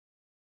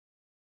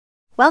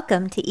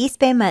Welcome to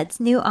EBMUD's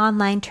new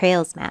online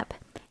trails map.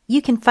 You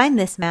can find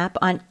this map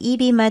on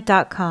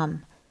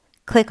EBMUD.com.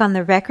 Click on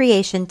the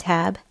Recreation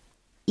tab,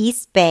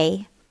 East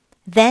Bay,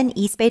 then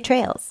East Bay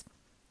Trails.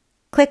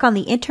 Click on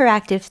the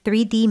interactive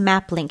 3D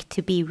map link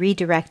to be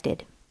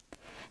redirected.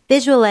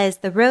 Visualize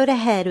the road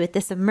ahead with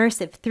this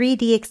immersive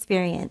 3D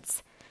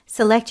experience.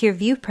 Select your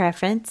view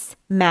preference,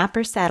 map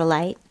or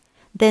satellite,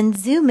 then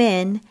zoom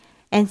in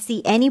and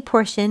see any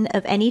portion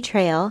of any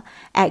trail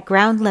at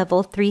ground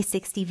level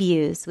 360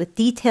 views with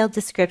detailed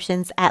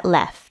descriptions at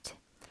left.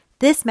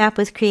 This map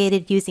was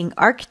created using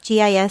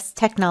ARC-GIS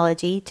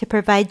technology to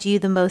provide you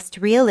the most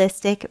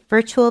realistic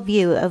virtual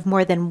view of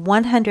more than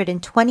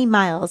 120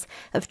 miles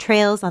of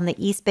trails on the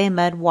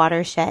EBMUD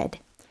watershed.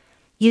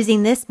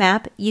 Using this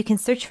map, you can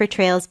search for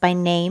trails by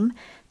name,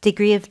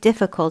 degree of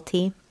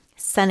difficulty,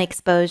 sun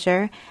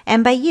exposure,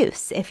 and by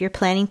use if you're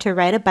planning to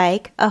ride a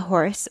bike, a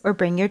horse, or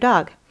bring your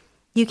dog.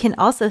 You can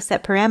also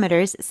set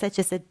parameters such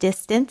as a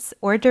distance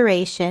or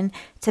duration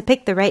to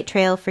pick the right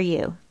trail for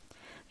you.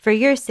 For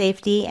your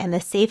safety and the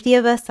safety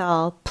of us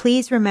all,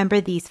 please remember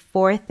these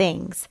 4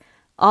 things.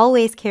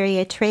 Always carry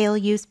a trail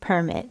use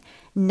permit.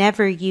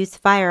 Never use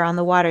fire on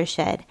the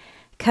watershed.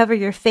 Cover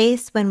your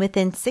face when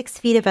within 6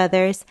 feet of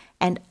others,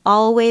 and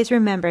always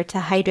remember to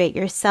hydrate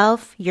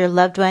yourself, your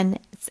loved ones,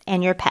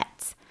 and your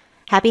pets.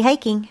 Happy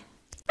hiking!